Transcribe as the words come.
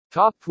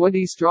Top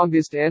 20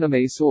 Strongest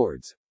Anime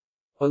Swords.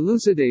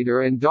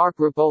 Elucidator and Dark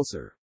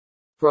Repulsor.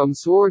 From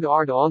Sword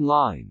Art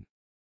Online.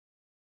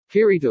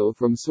 Kirito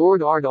from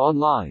Sword Art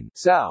Online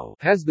 (SAO)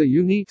 has the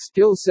unique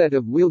skill set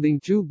of wielding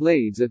two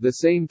blades at the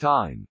same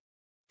time.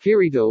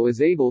 Kirito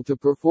is able to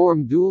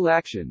perform dual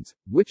actions,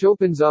 which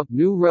opens up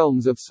new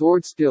realms of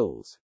sword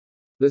skills.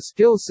 The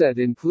skill set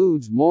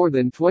includes more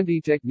than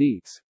 20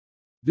 techniques.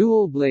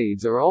 Dual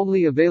blades are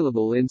only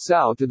available in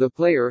SAO to the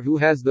player who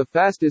has the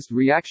fastest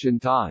reaction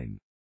time.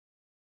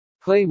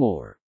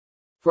 Claymore.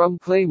 From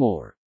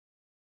Claymore.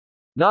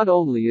 Not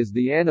only is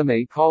the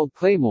anime called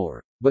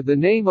Claymore, but the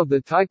name of the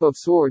type of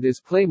sword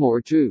is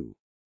Claymore too.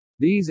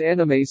 These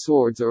anime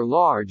swords are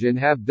large and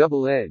have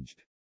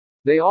double-edged.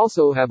 They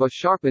also have a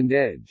sharpened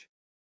edge.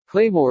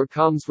 Claymore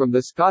comes from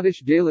the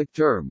Scottish Gaelic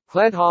term,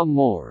 Cladham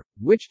Mor,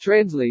 which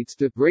translates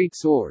to great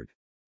sword.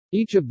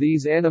 Each of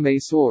these anime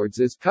swords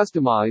is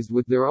customized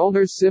with their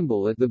owner's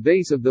symbol at the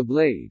base of the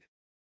blade.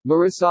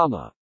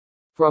 Murasama.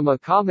 From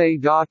Akame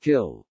ga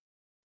Kill.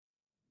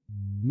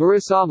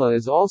 Murasama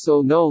is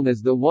also known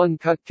as the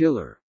One-Cut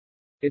Killer.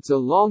 It's a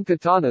long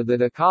katana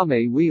that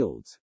Akame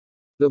wields.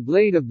 The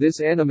blade of this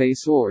anime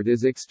sword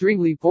is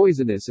extremely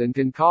poisonous and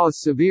can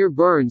cause severe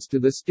burns to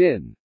the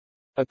skin.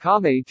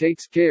 Akame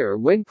takes care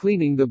when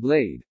cleaning the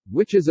blade,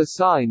 which is a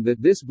sign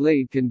that this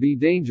blade can be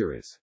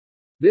dangerous.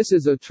 This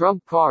is a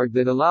trump card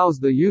that allows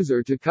the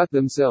user to cut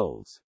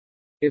themselves.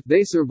 If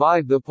they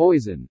survive the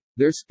poison,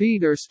 their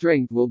speed or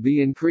strength will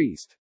be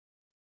increased.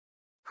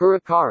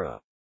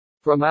 Kurakara.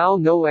 From Ao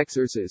no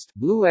Exorcist,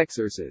 Blue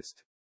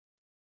Exorcist.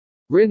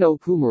 Rin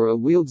Okumura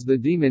wields the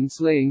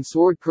demon-slaying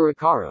sword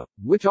Kurakara,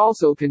 which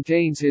also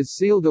contains his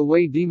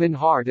sealed-away demon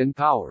heart and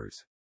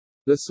powers.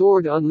 The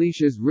sword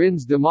unleashes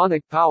Rin's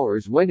demonic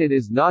powers when it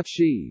is not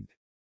sheathed.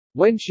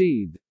 When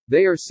sheathed,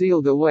 they are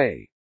sealed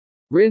away.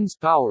 Rin's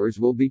powers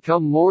will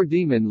become more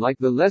demon-like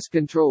the less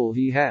control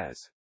he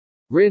has.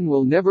 Rin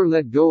will never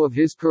let go of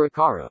his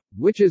Kurakara,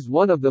 which is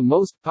one of the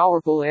most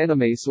powerful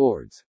anime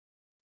swords.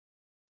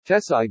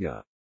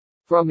 Tessaiga.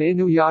 From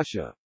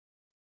Inuyasha.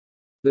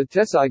 The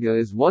Tessaiga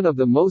is one of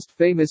the most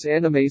famous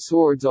anime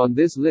swords on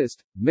this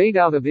list, made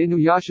out of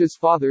Inuyasha's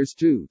father's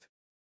tooth.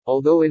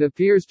 Although it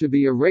appears to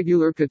be a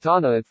regular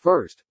katana at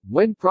first,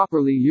 when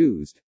properly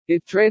used,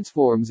 it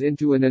transforms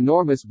into an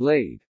enormous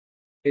blade.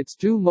 Its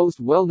two most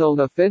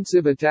well-known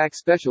offensive attack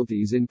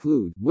specialties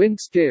include Wind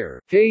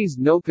Scare, Kei's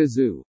no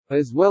Kazu,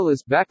 as well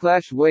as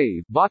Backlash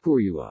Wave,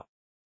 Bakuryua.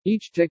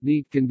 Each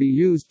technique can be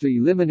used to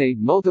eliminate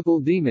multiple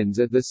demons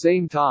at the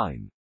same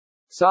time.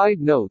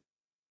 Side note: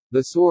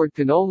 the sword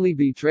can only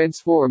be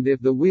transformed if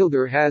the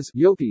wielder has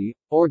yoki,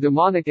 or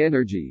demonic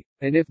energy,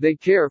 and if they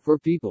care for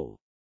people.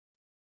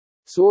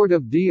 Sword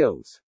of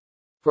Dios.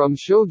 From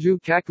Shouju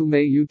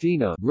Kakume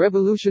Utena,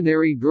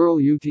 Revolutionary Girl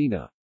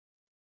Utena.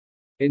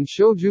 In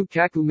Shouju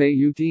Kakume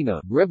Utena,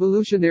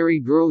 Revolutionary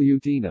Girl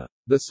Utena,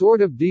 the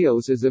Sword of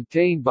Dios is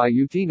obtained by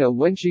Utena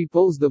when she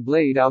pulls the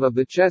blade out of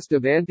the chest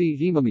of Anthy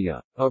Himamiya,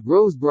 a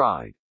Rose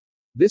Bride.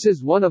 This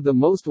is one of the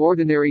most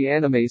ordinary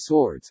anime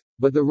swords,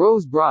 but the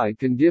Rose Bride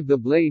can give the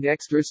blade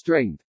extra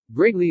strength,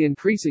 greatly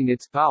increasing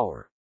its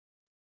power.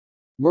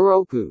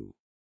 Moroku.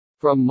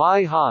 From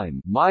Mai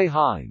Heim, Mai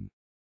Heim.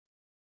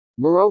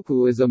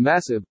 Moroku is a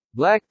massive,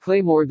 black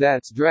claymore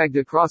that's dragged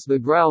across the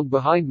ground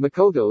behind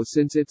Makoto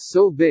since it's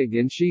so big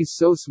and she's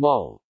so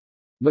small.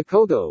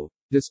 Makoto,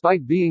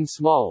 despite being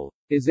small,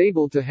 is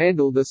able to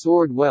handle the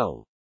sword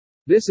well.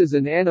 This is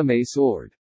an anime sword.